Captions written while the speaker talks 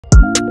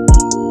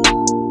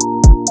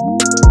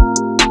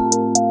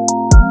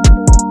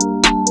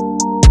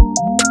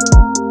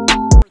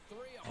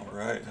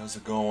How's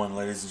it going,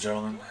 ladies and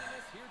gentlemen?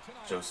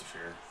 Joseph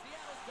here.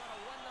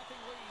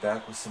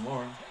 Back with some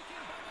more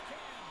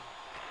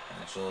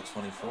NHL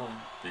 24,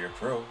 Be Your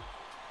Pro,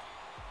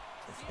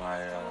 with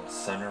my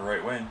center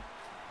right wing,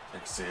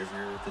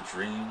 Xavier the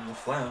Dream the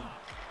Flam.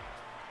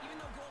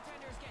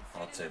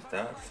 I'll take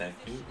that, thank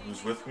you.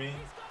 Who's with me?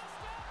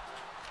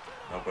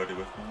 Nobody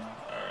with me?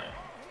 Alright.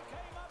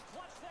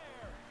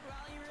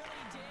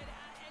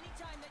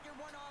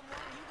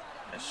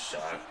 Nice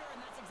shot.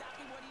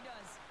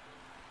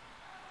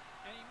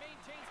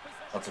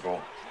 That's a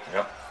goal.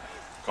 Yep.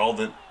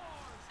 Called it.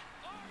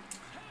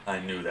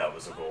 I knew that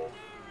was a goal.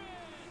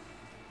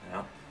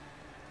 Yep.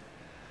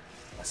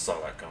 I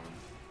saw that coming.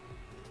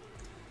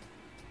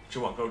 What you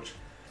want, coach?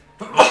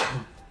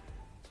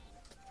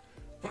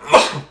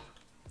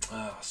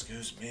 Oh,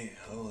 excuse me.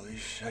 Holy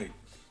shit.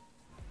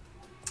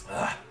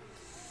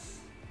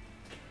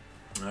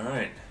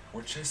 Alright.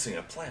 We're chasing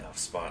a playoff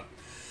spot.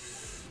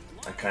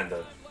 I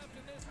kinda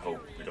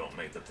hope we don't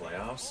make the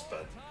playoffs,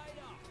 but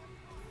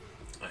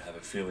I have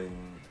a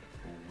feeling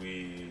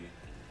we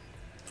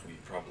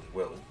probably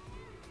will.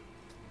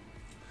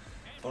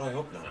 But I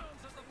hope not.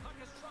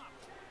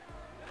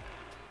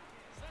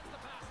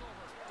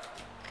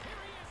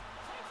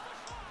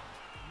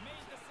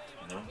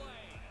 No?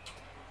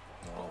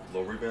 No,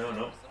 low rebound?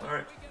 No?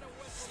 Alright.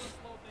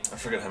 I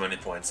forget how many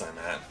points I'm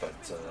at,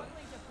 but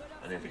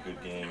I need a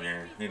good game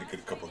here. I need a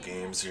good couple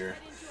games here.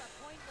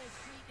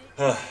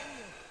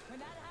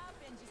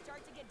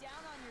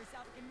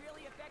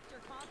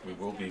 We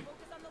will be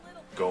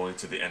going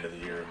to the end of the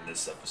year in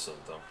this episode,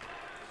 though.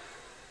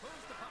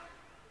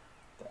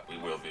 That we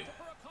will be.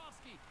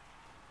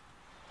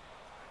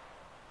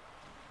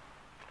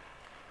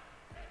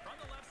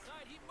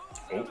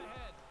 Oh.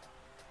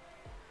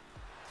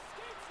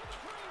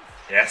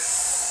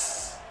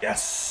 Yes.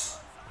 Yes.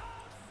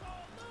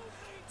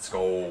 Let's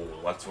go.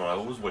 That's what I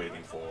was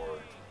waiting for.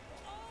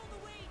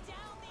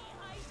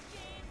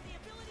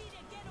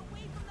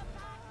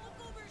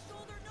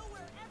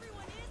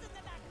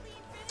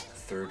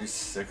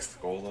 36th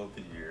goal of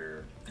the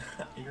year.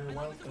 You're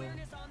welcome.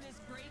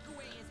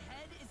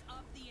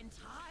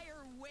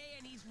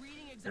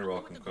 You're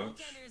welcome,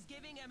 coach.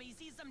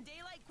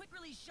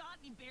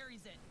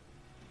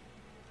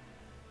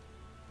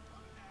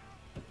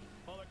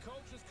 Well, the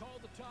coach has called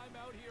the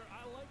timeout here.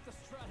 I like the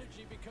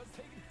strategy because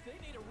they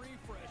need a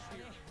refresh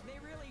here. They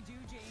really do,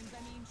 James.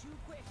 I mean, 2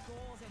 quick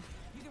goals, and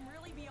you can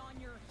really be on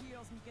your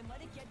heels, and you can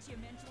let it get to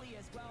you mentally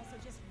as well. So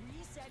just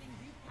resetting,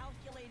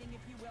 recalculating,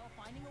 if you will,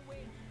 finding a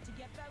way to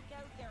get back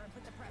out there and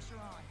put the pressure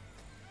on.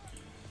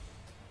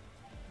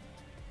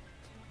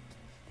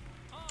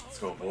 Let's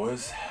go,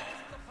 boys.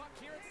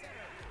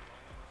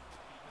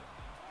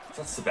 Is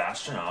that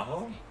Sebastian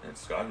Aho?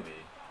 It's gotta be.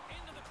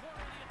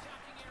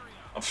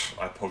 Oh,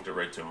 I poked it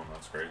right to him.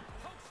 That's great.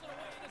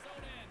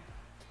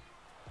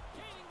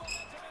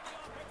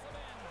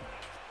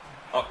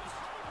 Oh,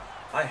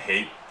 I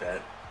hate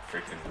that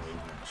freaking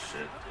movement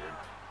shit,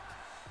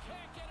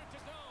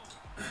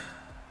 dude.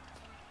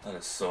 That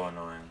is so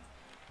annoying.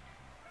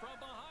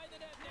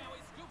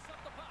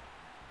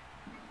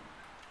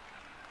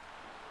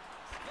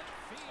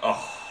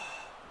 Oh.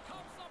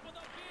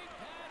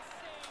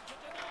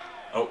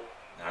 Oh,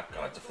 that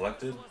got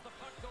deflected.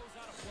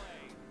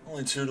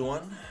 Only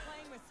 2-1.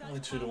 Only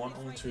 2-1,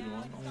 only 2-1,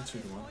 only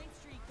 2-1.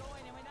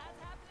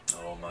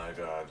 Oh my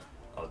god.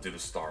 I'll do the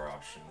star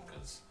option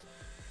because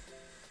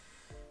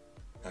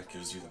that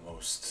gives you the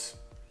most,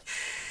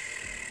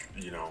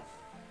 you know,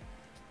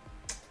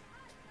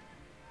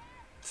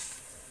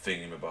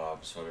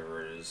 thingamabobs,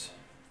 whatever it is.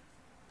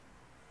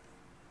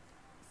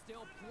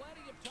 Still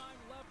plenty of time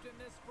left in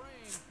this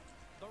frame.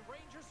 The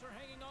Rangers are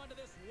hanging on to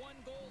this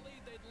 1-goal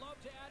lead. They'd love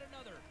to add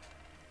another.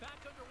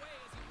 Back underway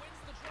as he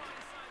wins the draw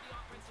inside the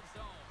offensive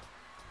zone.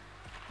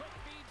 Quick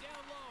feed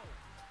down low.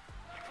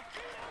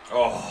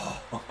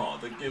 Oh,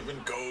 the give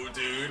and go,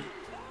 dude.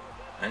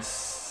 Nice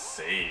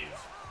save.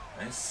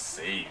 Nice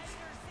save.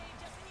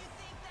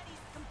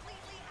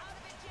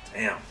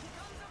 Damn.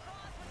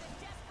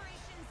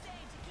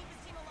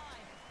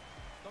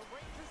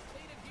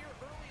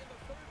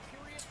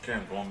 Okay,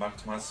 I'm going back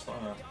to my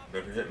spot.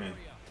 Better hit me.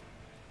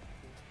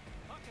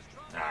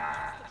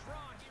 Ah.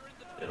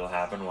 It'll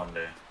happen one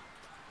day.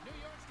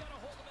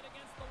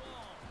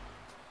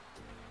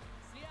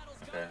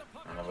 Okay,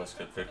 none of us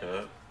could pick it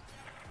up.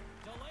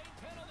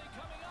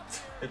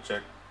 Hit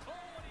check.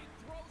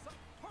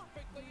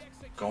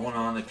 Going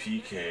on the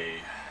PK.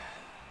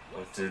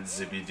 What did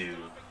Zibby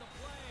do?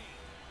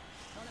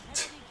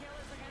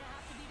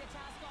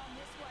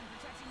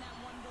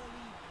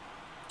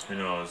 Who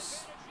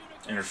knows?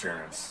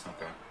 Interference.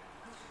 Okay.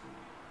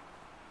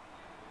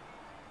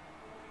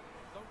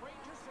 The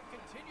Rangers have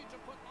continued to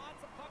put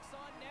lots of pucks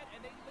on net,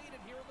 and they lead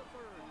it here in the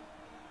third.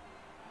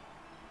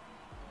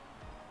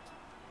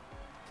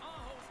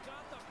 Aho's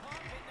got the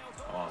puck, and now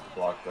Come on,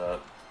 block that.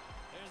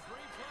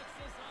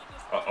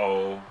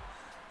 Uh-oh.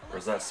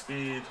 Where's that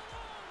speed?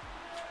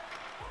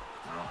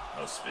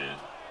 No, no speed.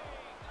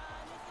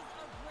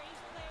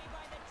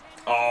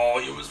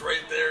 Oh, he was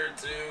right there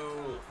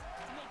too.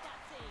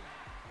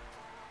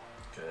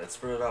 Okay, let's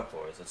spread it out,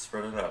 boys. Let's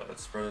spread it out.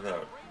 Let's spread it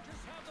out.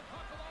 Rangers have the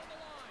puck along the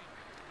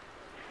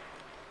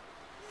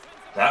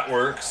line. That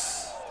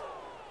works.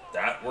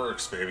 That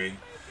works, baby.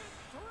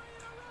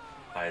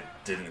 I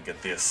didn't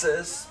get the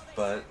assist,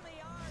 but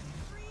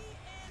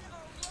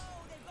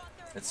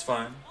it's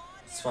fine.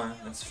 It's fine.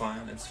 It's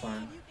fine. It's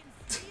fine.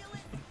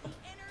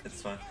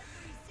 It's fine.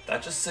 Did I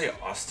just say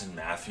Austin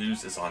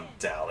Matthews is on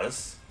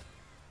Dallas?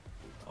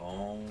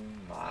 Oh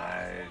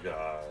my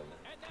god.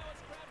 And now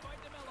it's grabbed by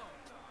DeMello.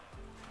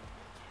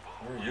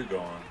 Where are you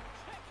going?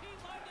 Check, he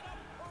lined it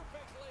up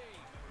perfectly.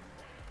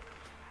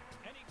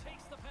 And he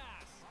takes the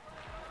pass.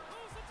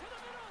 Moves it to the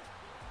middle.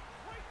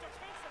 Great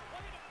defensive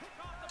play to pick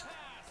off the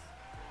pass.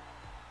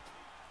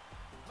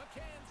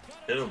 McCann's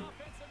got Hit it him. on the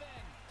offensive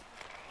end.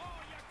 Oh,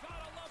 you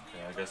gotta love the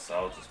Yeah, I guess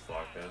I'll just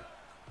block it. Sends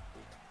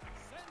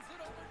it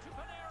over to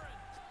Panarin.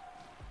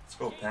 Let's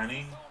go,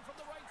 Penny. Zone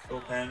from the right Let's go,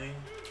 side. Penny.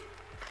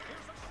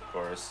 Here's a Of shot.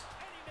 course. And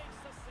he makes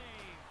the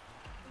save.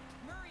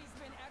 Murray's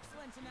been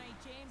excellent tonight,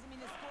 James. I mean,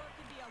 the score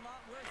could be a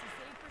lot worse. The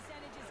save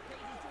percentage is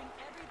great. He's doing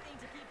everything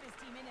to keep his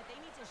team in it. They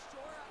need to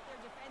shore up their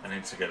defense. I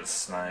need to get a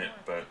snipe,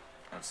 but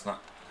that's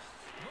not.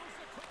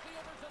 Moves it quickly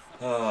over to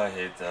Savard. Oh, I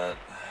hate that.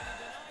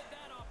 Denied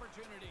that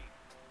opportunity.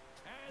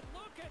 And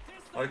look at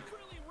this. They're Like,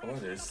 really what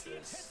ramping is up the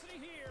this?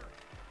 intensity here.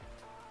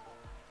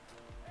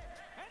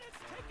 And it's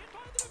taken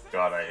by the defense.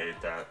 God, I hate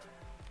that.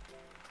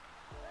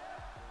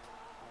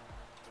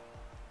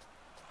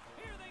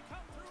 Here they come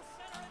through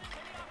center and into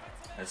the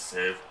offensive end. Nice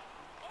save. Oh,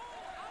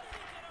 how did he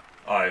get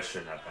up? Oh, I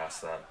shouldn't have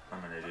passed that.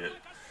 I'm an idiot.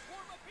 Like a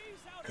swarm of bees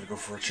out Gotta here. go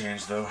for a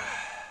change, though. That's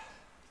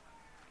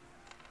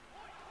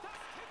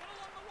taken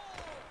along the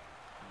wall.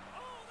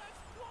 Oh,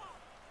 that's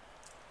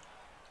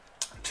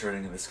blocked.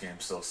 Turning in this game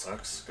still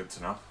sucks. Good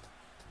to know.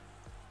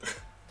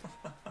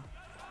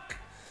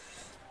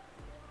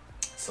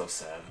 So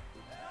sad. New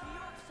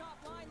York's top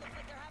line looks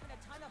like they're having a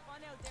ton of fun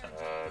out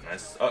there.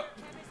 Nice.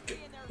 Chemistry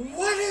in their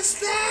What is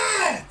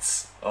that?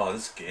 Oh,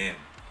 this game.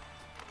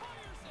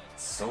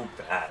 It's so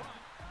bad.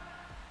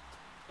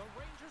 The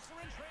Rangers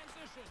are in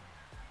transition.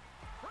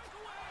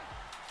 Breakaway.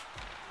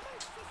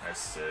 Nice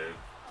save.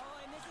 Oh,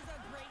 and this is a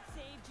great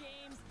save,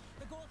 James.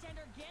 The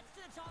goaltender gets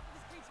to the top of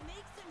his crease,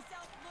 makes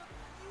himself look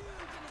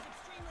huge, and is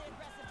extremely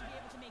aggressive to be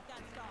able to make that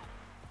stop.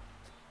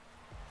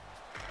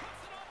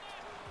 Puts it on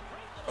net.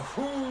 Great little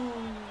Ooh.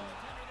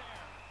 goaltender there.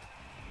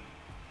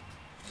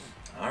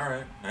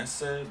 Alright, nice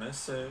save, nice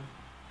save.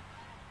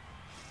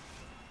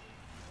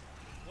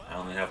 I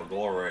only have a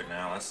goal right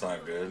now, that's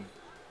not good.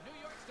 New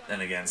York's got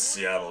Then again,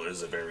 Seattle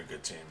is a very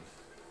good team.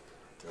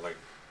 They're like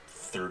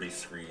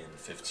 33 and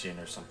 15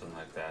 or something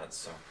like that,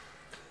 so.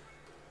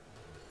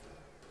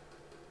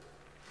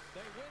 They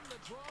win the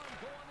draw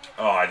and go on the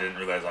Oh, I didn't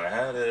realize I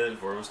had it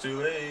before it was too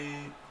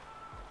late.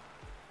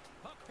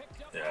 puck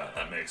picked up. Yeah,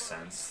 that makes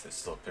sense. They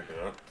still pick it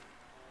up.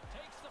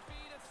 Takes the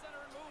feed at center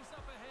and moves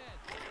up ahead.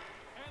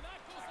 And that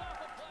goes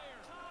off a player.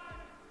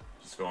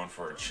 Just going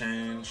for a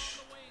change.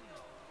 The wing.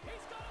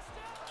 He's got a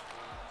step.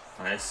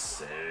 Nice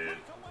save. Away.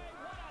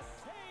 What a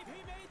save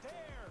he made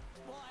there.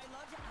 Well, I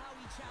loved how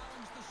he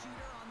challenged the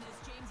shooter on this,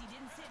 James. He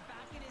didn't sit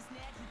back in his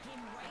net. He came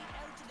right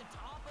out to the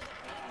top of the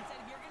paint and said,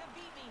 if you're going to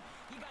beat me,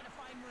 you got to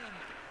find room.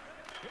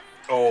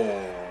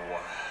 Oh,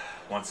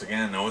 once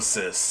again, no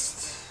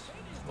assist.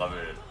 Love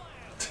it.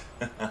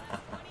 25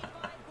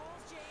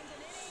 goals, James,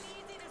 and it ain't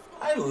easy to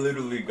score. I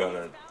literally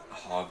gotta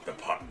hog the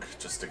puck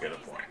just to get a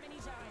point. Many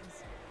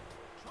times.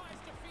 Tries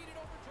to feed it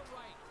over to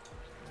right.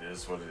 It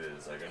is what it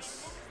is, I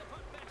guess. Moves the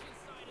puck back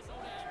inside his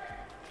own end.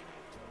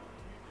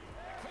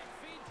 Quick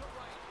feed to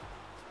right.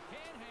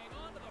 Can't hang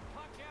on to the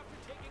puck after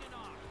taking a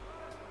knock.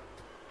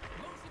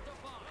 Moves it to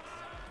Fox.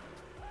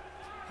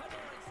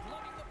 Panarin's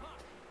lugging the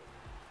puck.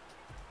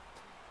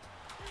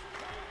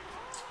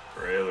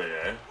 Really,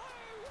 eh?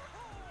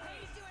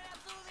 He's doing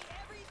absolutely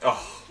everything Oh.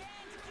 he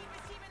can to keep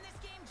his team in this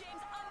game,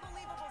 James.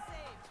 Unbelievable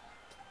save.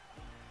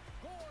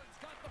 Gord's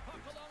got the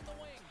puck along the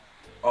wing.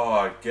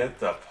 Oh, get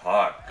the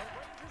puck. The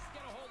Rangers get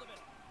a hold of it.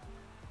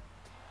 With the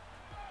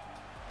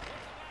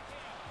backhand.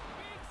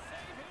 Big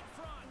save in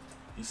front.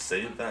 You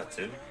saved that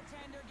too?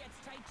 Goaltender gets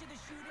tight to the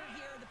shooter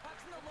here. The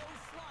puck's in the low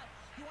slot.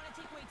 You want to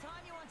take away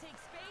time? You want to take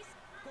space?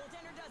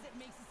 Goaltender does it,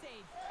 makes a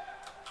save.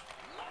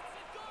 Lets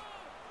it go.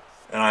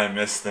 And I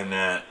missed the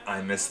net.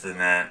 I missed the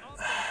net.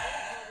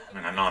 I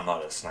mean, I know I'm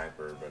not a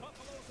sniper, but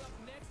Buffalo's up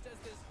next as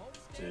this home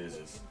game will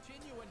Jesus.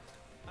 continue. And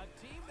a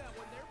team that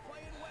when they're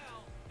playing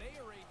well, they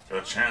are a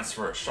got a chance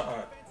for a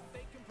shot. defense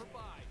they can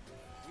provide.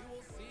 We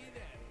will see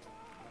then.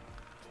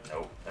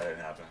 Nope, that didn't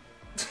happen.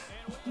 And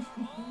we are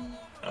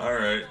all over.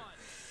 Alright.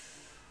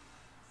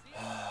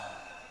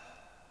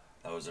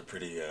 That was a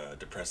pretty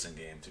depressing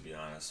game, to be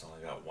honest.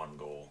 Only got one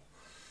goal.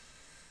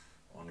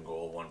 1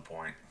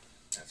 point.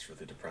 That's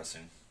really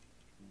depressing.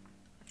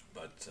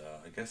 But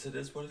I guess it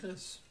is what it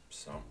is.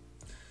 So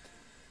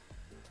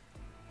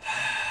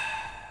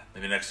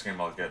maybe next game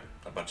I'll get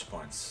a bunch of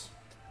points.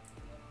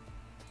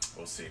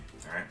 We'll see.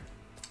 Alright.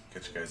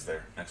 Catch you guys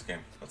there. Next game.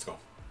 Let's go.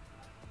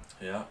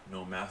 Yeah,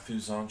 no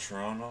Matthews on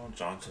Toronto.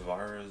 John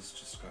Tavares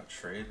just got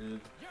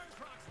traded.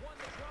 Yarncrocs won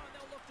the draw and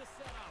they'll look to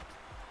set up.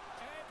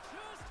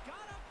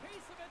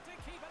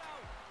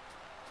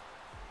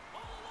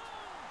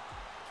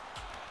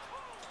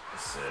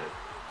 it.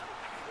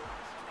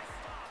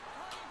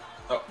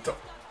 Oh,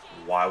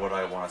 why would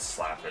I want to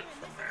slap it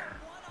from there?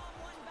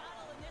 One-on-one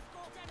battle, and this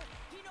goaltender,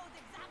 he knows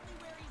exactly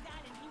where he's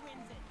at, and he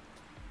wins it.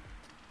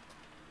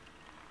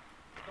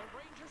 The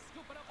Rangers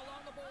scoop it up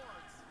along the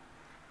boards.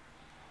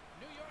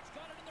 New York's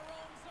got it in their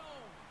own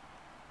zone.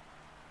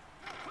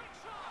 Quick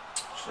shot.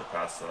 Should have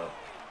passed that.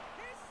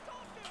 He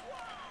stopped it.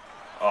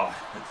 Oh,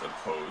 hit the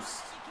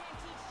post. You can't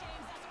teach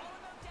James. That's all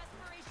about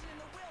desperation and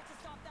the will to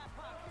stop that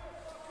puck.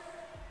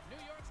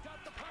 New York's got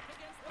the puck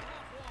against the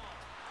half wall.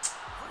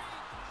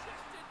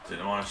 Rejected.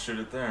 Didn't want to shoot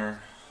it there.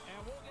 And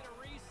we'll get a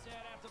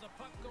reset after the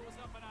puck goes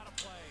up and out of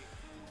play.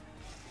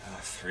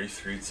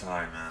 3-3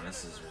 tie, man.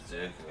 This is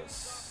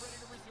ridiculous. Ready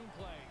to resume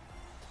play.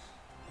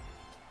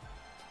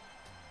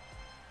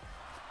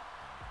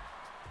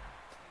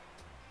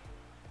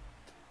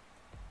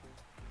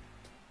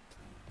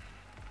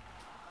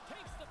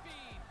 Takes the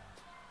feed.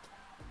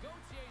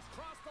 Gautier's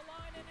crossed the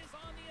line and is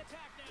on the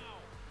attack now.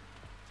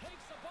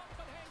 Takes a bump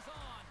but hangs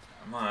on.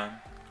 Come on.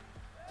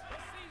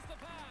 Receives the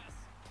pass.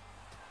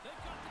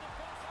 They've got the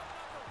defense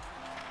outnumbered.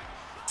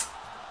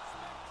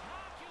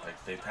 Spectacular. Like,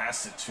 they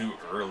passed it too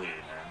early,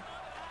 man.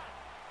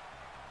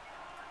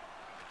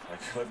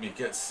 Like, let me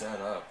get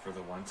set up for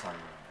the one-timer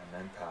and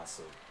then pass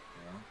it,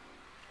 you know?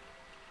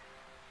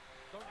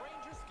 The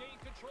Rangers gain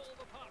control of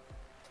the puck.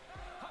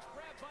 Puck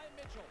grabbed by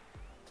Mitchell.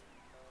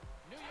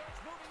 New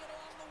York's moving it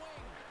along the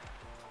wing.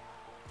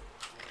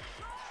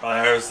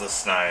 Oh, there's the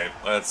snipe.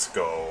 Let's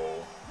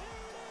go.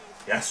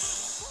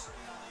 Yes.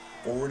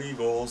 40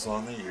 goals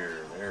on the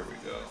year. There we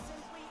go.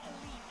 Simply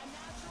elite. A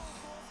natural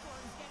goal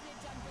scorer who's getting it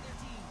done for their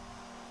team.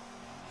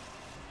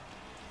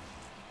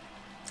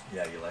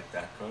 Yeah, you like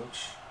that,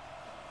 coach?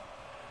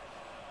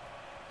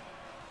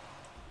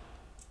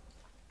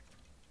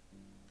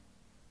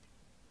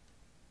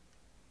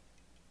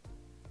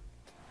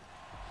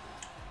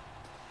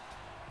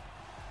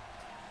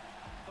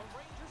 The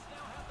Rangers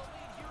now have the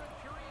lead here in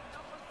period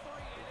number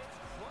 3, and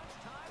it's crunch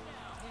time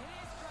now. It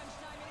is crunch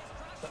time. It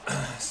is crunch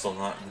time. Still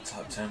not in the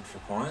top 10 for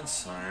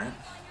points. Alright.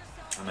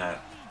 I'm at,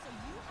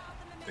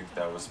 I think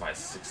that was my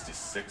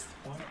 66th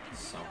point.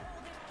 So,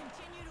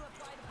 Continue to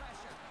apply the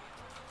pressure.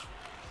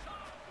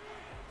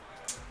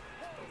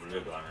 we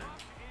have gone in.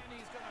 And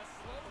he's going to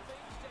slow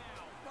things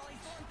down. Well,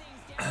 he's slowing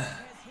things down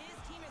because his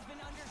team has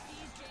been under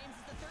siege, James.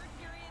 It's the third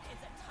period.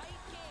 It's a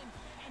tight game,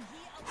 and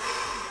he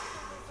allowed to get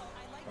the whistle.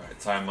 I like Alright,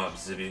 this. time up,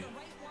 Zibby. The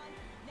right one.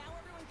 Now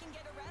everyone can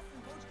get a rest,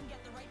 and coach can get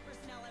the right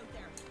personnel out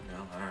there. No,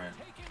 alright.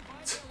 Taken by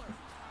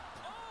Miller.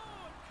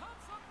 Oh, and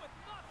comes up with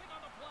nothing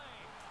on the play.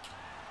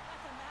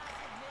 That's a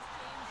massive miss,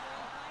 James. You're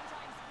in prime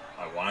time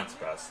scoring. I wanted to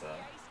pass that.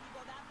 Ice, you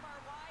go that far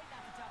wide,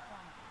 that's a tough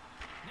one.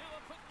 Now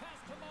a quick pass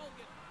to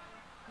Mulligan.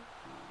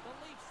 The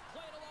Leafs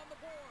play it along the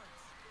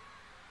boards.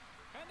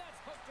 And that's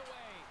hooked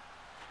away.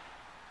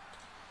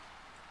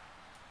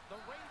 The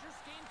Rangers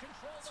gain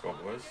control of the Let's go,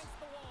 puck boys. against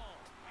the wall.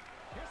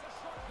 Here's a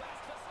short pass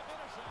to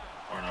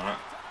Zibanejad. Or not.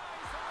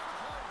 Denies someone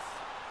close.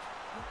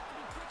 You have to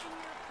be quick in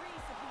your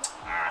crease if you want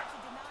to Ah.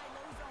 deny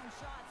low zone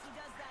shots. He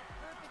does that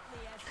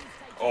perfectly as he's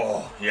tight.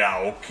 Oh,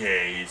 yeah,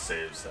 okay. He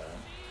saves that.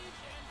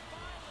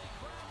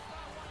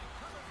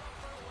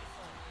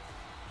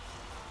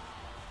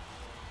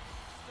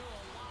 Still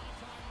a lot of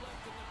time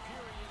left in the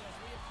period as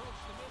we approach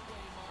the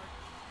midway mark.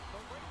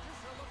 The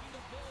Rangers are looking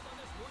to build on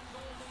this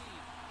one-goal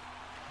lead.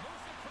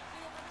 Moves it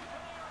quickly over to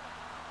Panarin.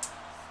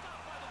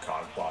 Stopped by the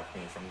Cock blocked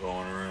me from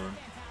going around.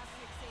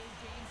 Fantastic save,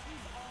 James.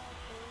 He's all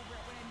over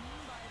it. What I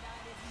mean by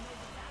that is he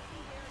knows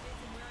exactly where it is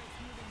and where it's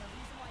moving. The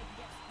reason why he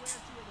can get square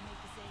to it and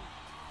make the save.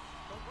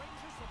 The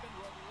Rangers have been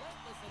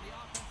relentless in the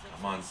offensive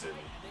Come on, zone,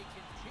 Zibby. and they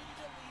continue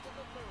to lead in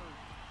the third.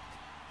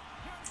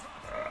 Here's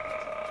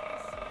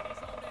Crosby.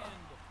 His own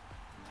end.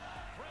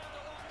 Grabbed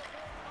along the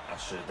board. That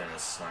should have been a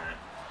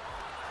snipe.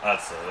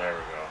 That's it. There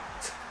we go.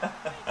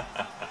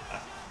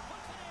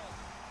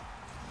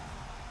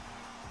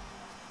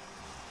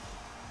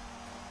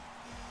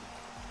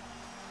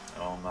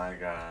 Oh my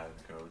god,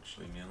 coach.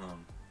 Leave me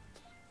alone.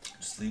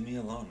 Just leave me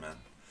alone, man.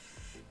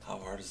 How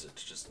hard is it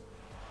to just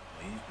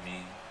leave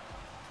me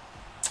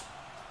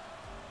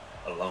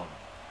alone?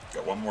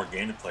 Got one more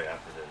game to play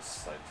after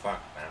this. Like,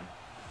 fuck, man.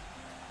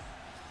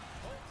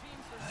 Both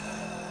teams are still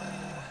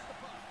ready to push the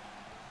puck.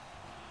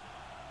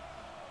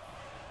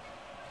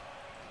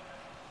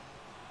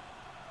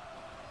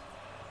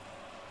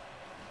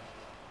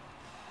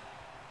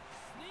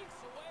 Sneaks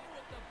away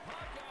with the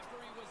puck after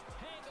he was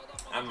tangled up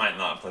on I might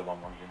not play one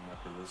more game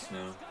after this now.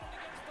 Got it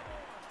against the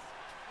boards.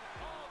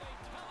 Oh, they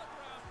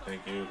telegraphed the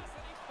Thank you. pass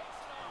and he picks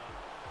it off.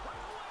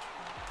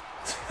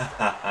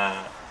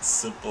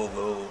 Simple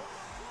little.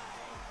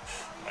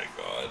 My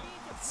god.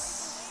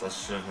 That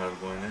shouldn't have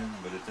gone in,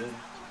 but it did.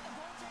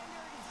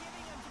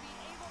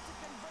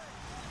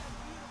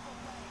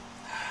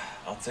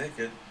 I'll take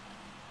it.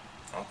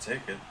 I'll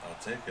take it. I'll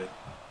take it.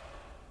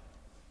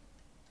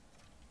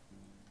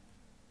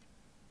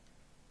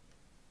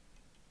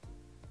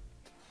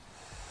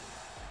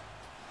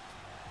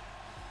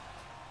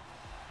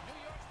 New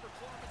York's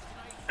performance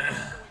tonight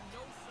showing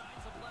no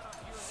signs of let up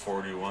here.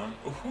 41.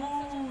 Ooh.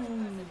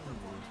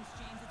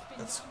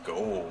 Let's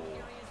go.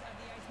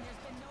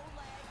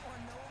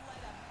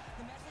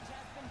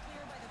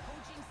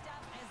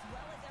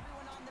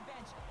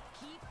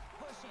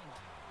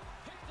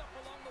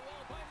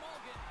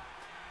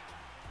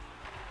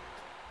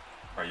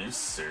 Are you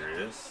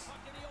serious?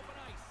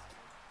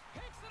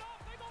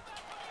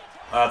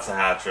 That's a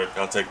hat trick.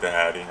 I'll take the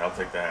Hattie. I'll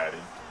take the Hattie.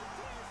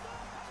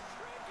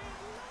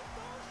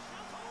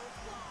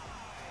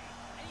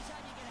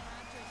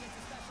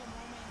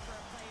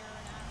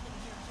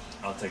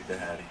 I'll take the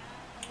Hattie.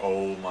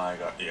 Oh my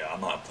god. Yeah, I'm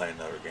not playing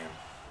another game.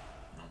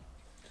 No.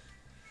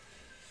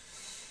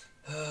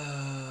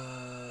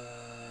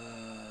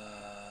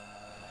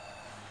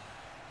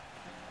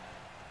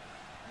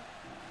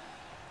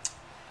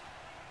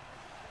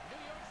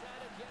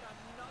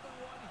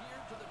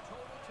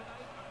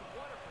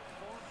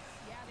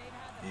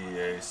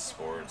 EA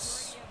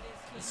Sports.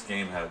 This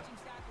game had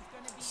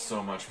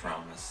so much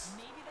promise.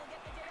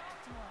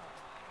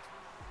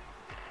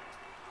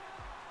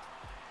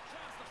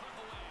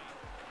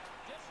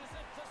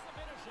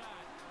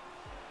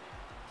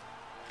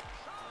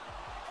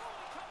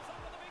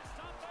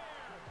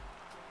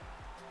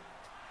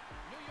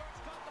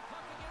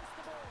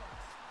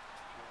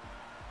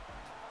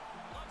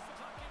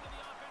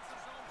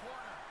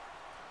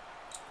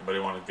 Anybody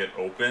want to get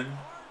open?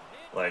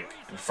 Like,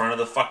 in front of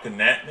the fucking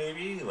net,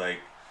 maybe? Like,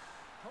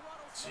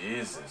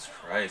 Jesus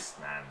Christ,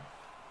 man.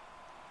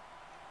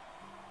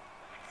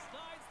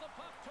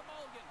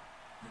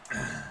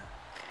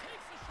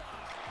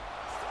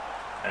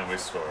 And we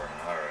score.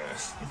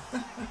 Alright.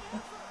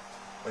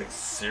 Like,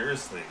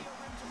 seriously.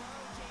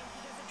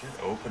 Get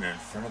open in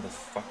front of the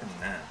fucking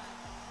net.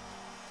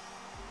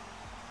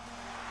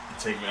 You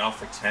take me off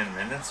for 10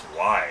 minutes?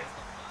 Why?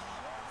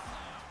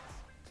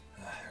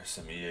 There's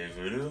some EA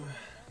voodoo.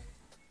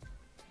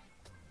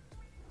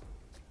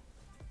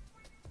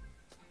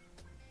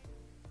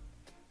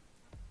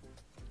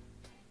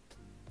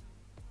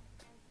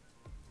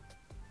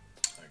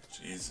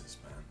 Jesus,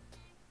 man.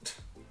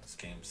 This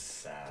game's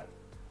sad.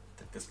 I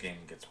think this game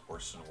gets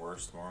worse and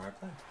worse the more I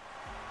play.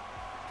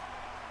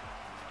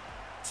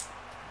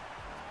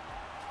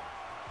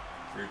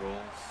 3 goals,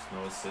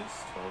 no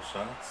assists, 12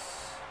 shots.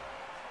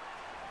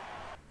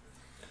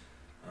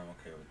 I'm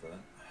okay with that.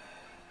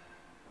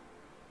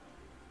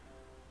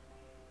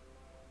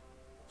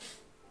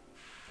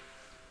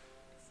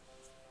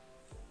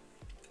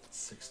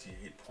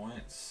 $68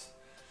 points.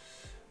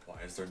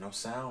 Why is there no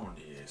sound,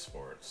 EA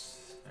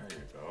Sports? There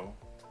you go.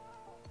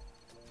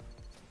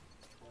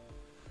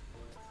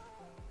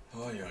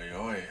 Oi, oi,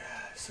 oi.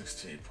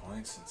 68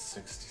 points in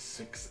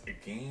 66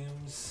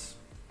 games.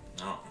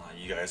 No,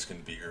 you guys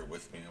can be here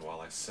with me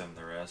while I send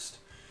the rest.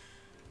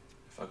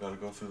 If I gotta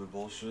go through the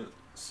bullshit,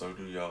 so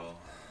do y'all.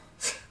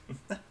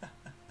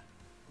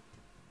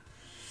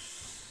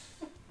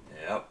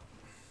 Yep.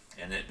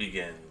 And it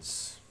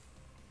begins.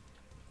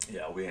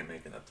 Yeah, we ain't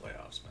making the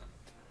playoffs, man.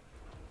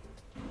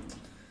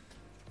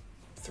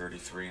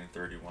 33 and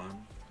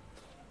 31.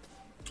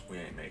 We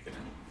ain't making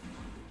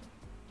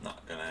it.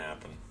 Not gonna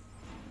happen.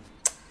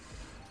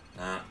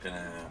 Not gonna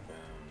happen.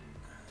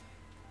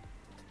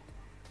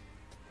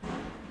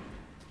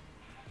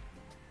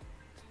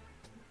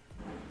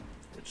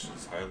 Which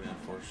is highly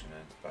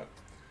unfortunate, but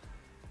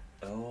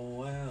oh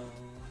well.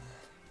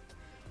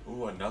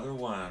 Ooh, another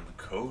one.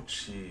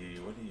 Kochi,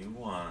 what do you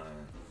want?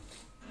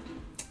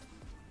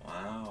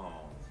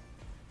 Wow.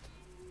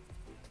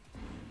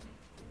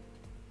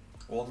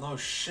 Well, no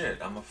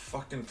shit. I'm a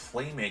fucking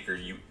playmaker,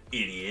 you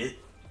idiot.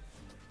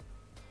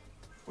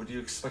 What do you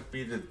expect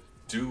me to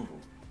do?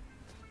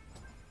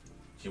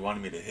 You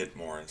wanted me to hit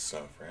more and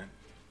stuff, right?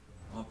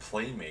 I'm a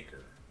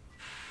playmaker.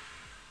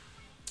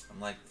 I'm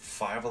like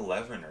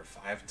 5'11" or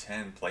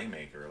 5'10"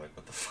 playmaker. Like,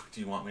 what the fuck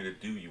do you want me to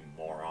do, you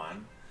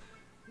moron?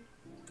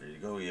 There you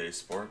go, EA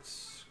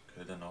Sports. Could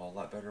have done a whole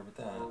lot better with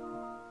that.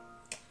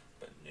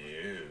 But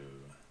no.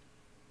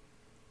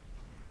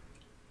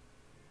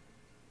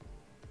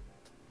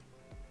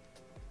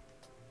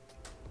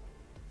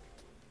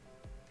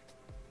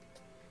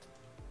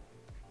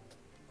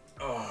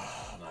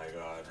 Oh my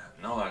god.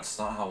 No, that's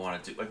not how I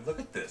want to do. Like, look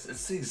at this.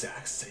 It's the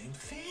exact same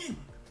thing.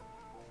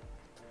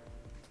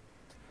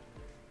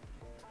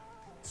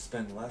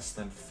 Spend less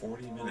than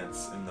 40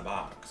 minutes in the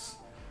box.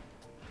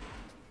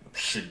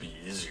 Should be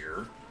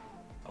easier.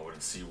 I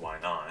wouldn't see why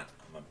not.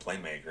 I'm a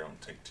playmaker. I don't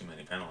take too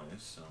many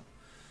penalties, so.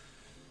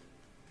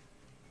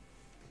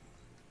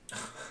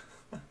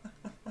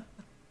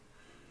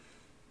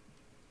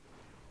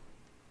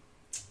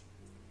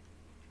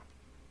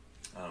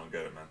 I don't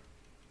get it, man.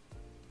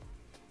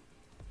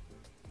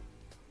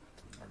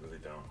 I really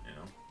don't, you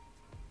know?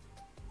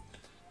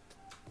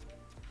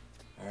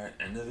 Alright,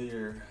 end of the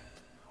year.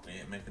 We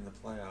ain't making the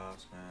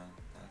playoffs, man.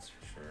 That's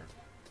for sure.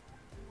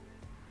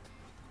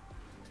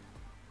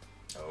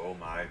 Oh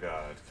my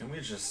god. Can we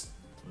just...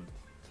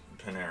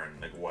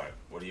 Panarin, like what?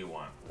 What do you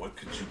want? What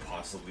could you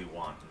possibly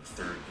want in the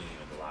third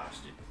game of the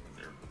last year?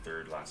 The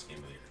third last game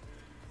of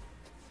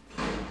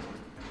the year?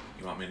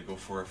 You want me to go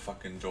for a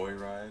fucking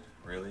joyride?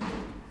 Really?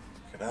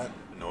 that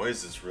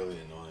noise is really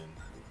annoying.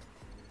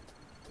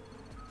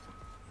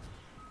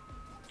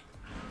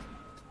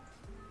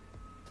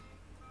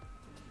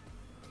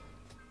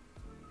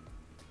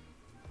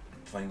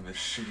 Playing this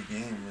shitty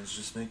game is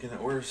just making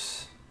it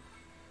worse.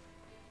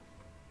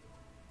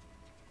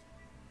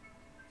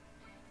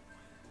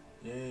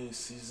 Yay,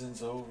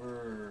 season's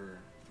over.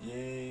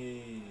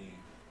 Yay.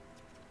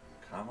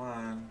 Come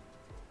on.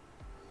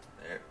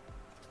 There.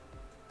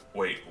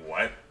 Wait,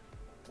 what?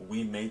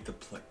 We made the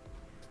play.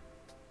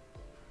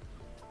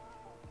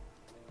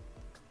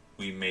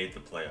 We made the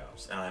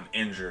playoffs, and I'm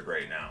injured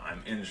right now.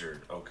 I'm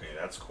injured. Okay,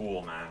 that's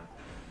cool, man.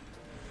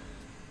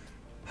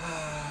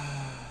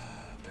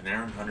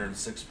 Panarin,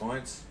 106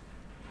 points.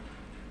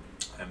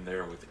 I'm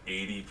there with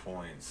 80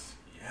 points.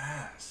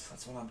 Yes,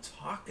 that's what I'm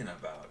talking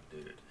about,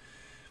 dude.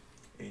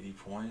 80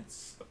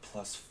 points, a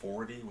plus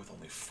 40 with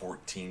only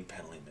 14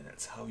 penalty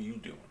minutes. How you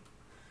doing?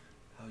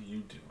 How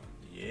you doing?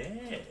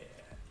 Yeah.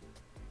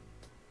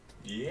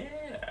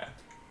 Yeah.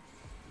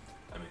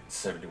 I mean,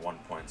 71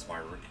 points my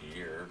rookie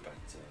year, but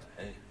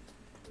hey,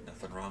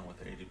 nothing wrong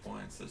with 80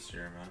 points this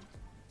year, man.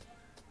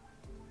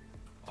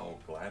 I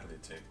will gladly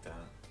take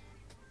that.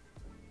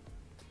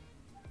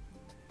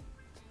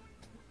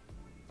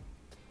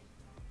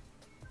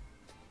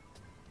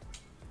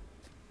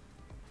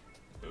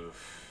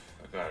 Oof,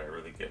 I gotta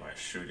really get my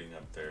shooting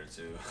up there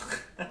too.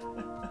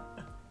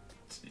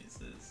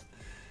 Jesus.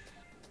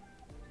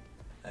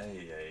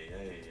 Hey, hey,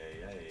 hey,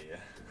 hey, hey.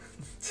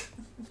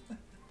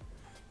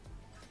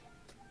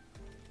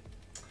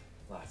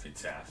 Laffy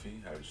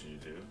Taffy, how'd you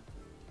do?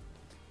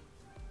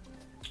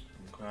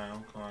 Okay.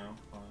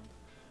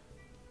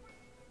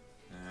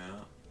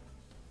 Yeah.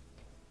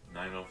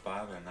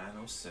 905 and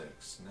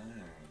 906.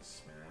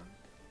 Nice, man.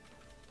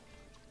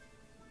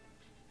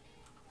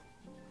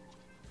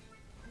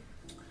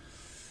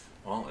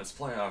 Well, it's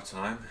playoff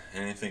time.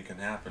 Anything can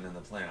happen in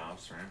the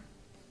playoffs, right?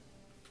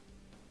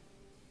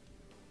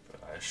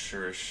 But I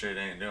sure as shit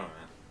ain't doing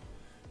it.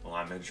 Well,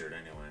 I'm injured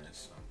anyway,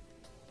 so.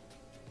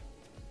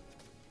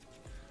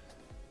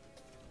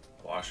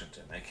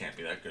 Washington, they can't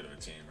be that good of a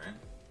team, right?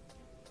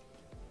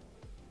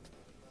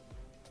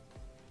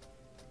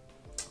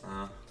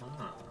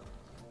 Uh-huh.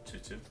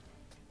 2-2.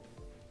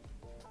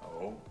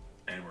 Oh,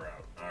 and we're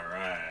out.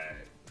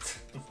 Alright.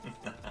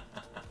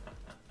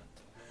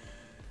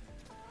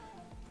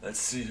 Let's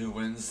see who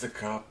wins the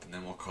cup, and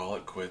then we'll call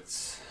it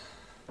quits.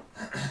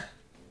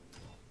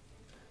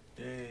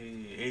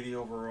 Yay, 80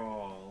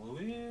 overall.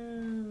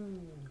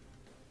 Woo!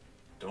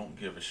 Don't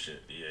give a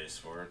shit, EA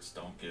Sports.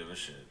 Don't give a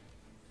shit.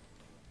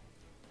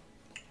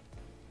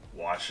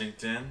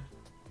 Washington.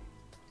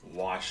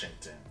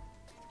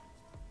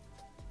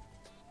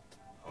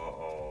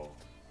 Uh-oh.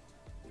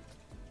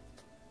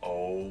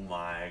 Oh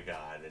my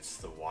god, it's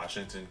the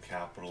Washington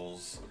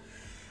Capitals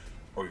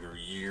or your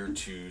year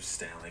 2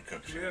 Stanley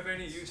Cup. Do you have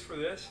any use for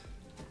this?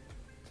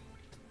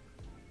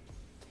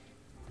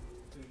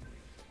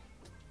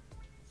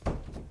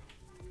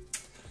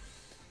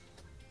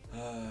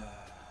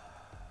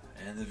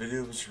 And the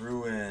video was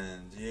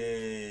ruined.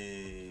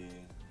 Yay.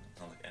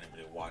 Not like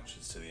anybody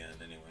watches to the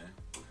end anyway.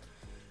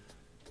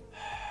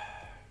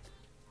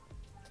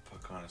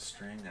 Puck on a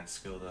string, that's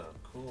skilled up.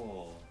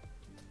 Cool.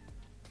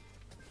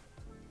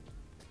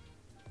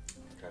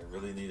 I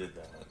really needed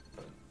that,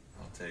 but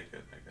I'll take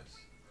it, I guess.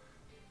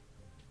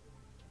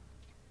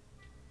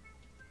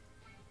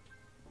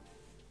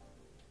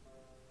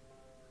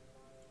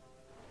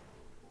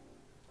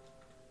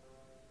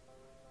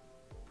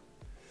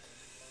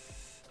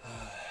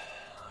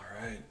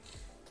 Alright.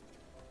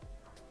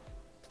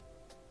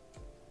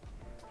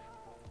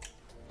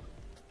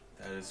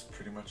 That is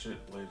pretty much it,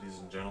 ladies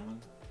and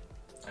gentlemen.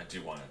 I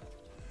do want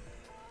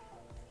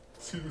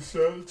to see the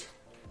stats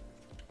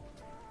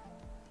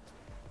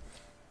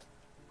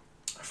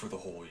for the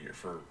whole year,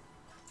 for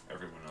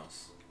everyone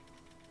else.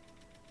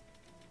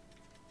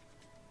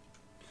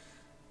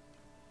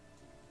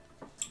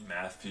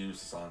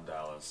 Matthews is on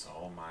Dallas.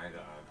 Oh my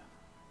god.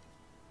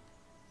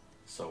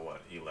 So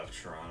what? He left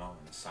Toronto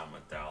and signed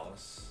with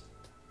Dallas,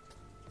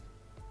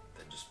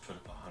 then just put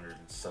up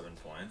 107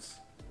 points.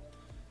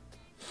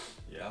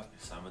 Yep, he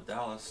signed with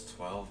Dallas.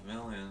 12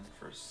 million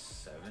for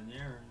 7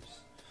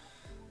 years.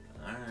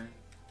 All right.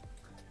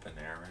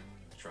 Panarin,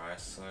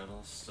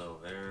 Draisaitl still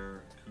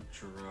there.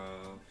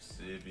 Kucherov,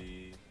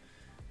 Zibi,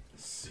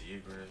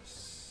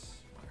 Zegras,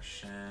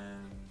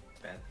 Marchand,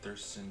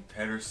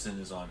 Pedersen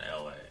is on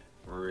LA.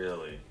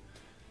 Really?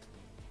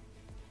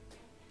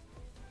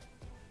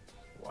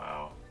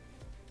 Wow.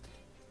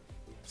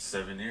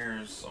 7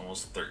 years,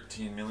 almost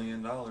 $13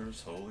 million.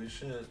 Holy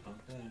shit.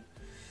 Okay.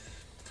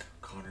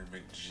 Connor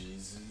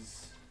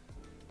McJesus.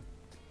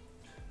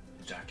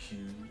 Jack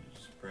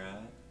Hughes,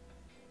 Brad.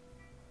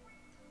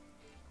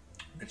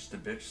 Mitch the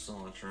Bitch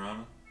still in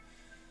Toronto.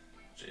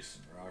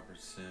 Jason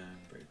Robertson,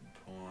 Braden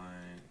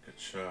Point,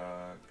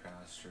 Kachuk,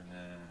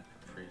 Pasternak,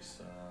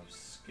 Kaprizov,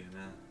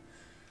 Skinner,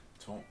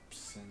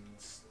 Thompson,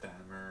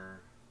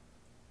 Stammer,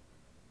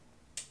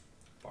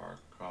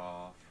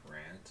 Barkov,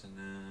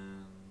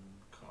 Rantanen,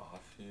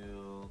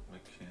 Caulfield,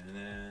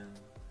 McKinnon,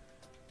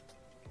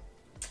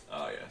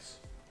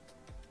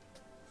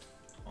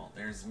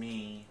 Where's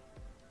me?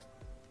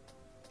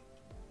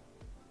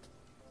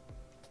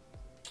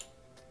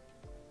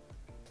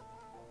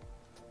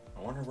 I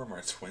wonder where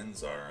my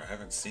twins are. I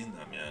haven't seen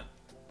them yet.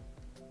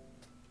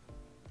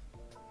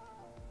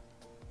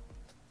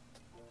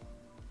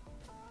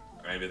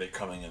 Maybe they're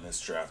coming in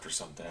this draft or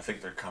something. I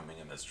think they're coming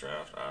in this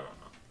draft. I don't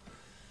know.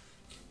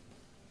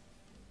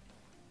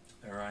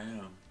 There I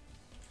am.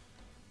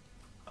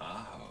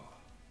 Oh.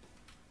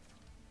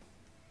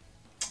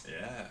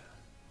 Yeah.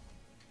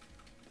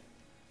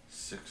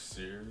 6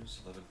 years,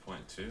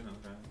 11.2,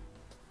 okay.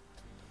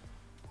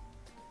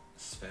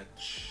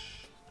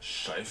 Svetch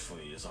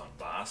Shifley is on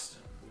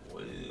Boston.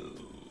 Whoa.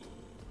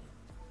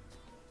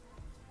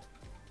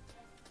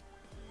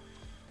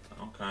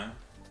 Okay.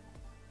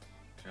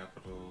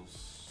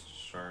 Capitals,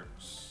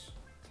 Sharks.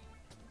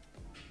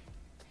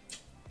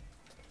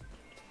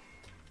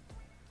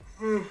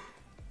 Ovi,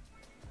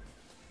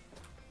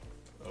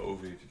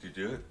 did you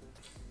do it?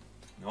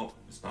 Nope,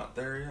 it's not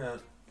there yet.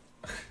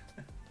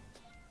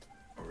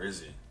 Or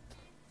is he?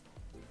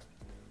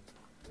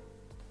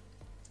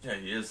 Yeah,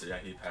 he is. Yeah,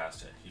 he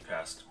passed it. He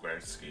passed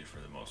Gretzky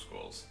for the most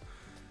goals.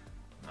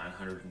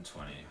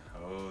 920.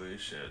 Holy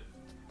shit.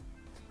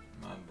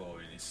 My boy,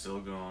 and he's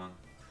still going.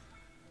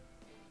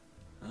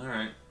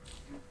 Alright.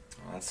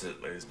 Well, that's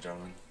it, ladies and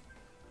gentlemen.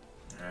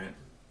 Alright.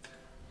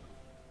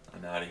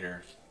 I'm out of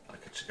here. I'll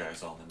catch you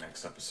guys all in the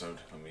next episode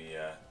when we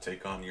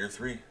take on year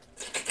 3.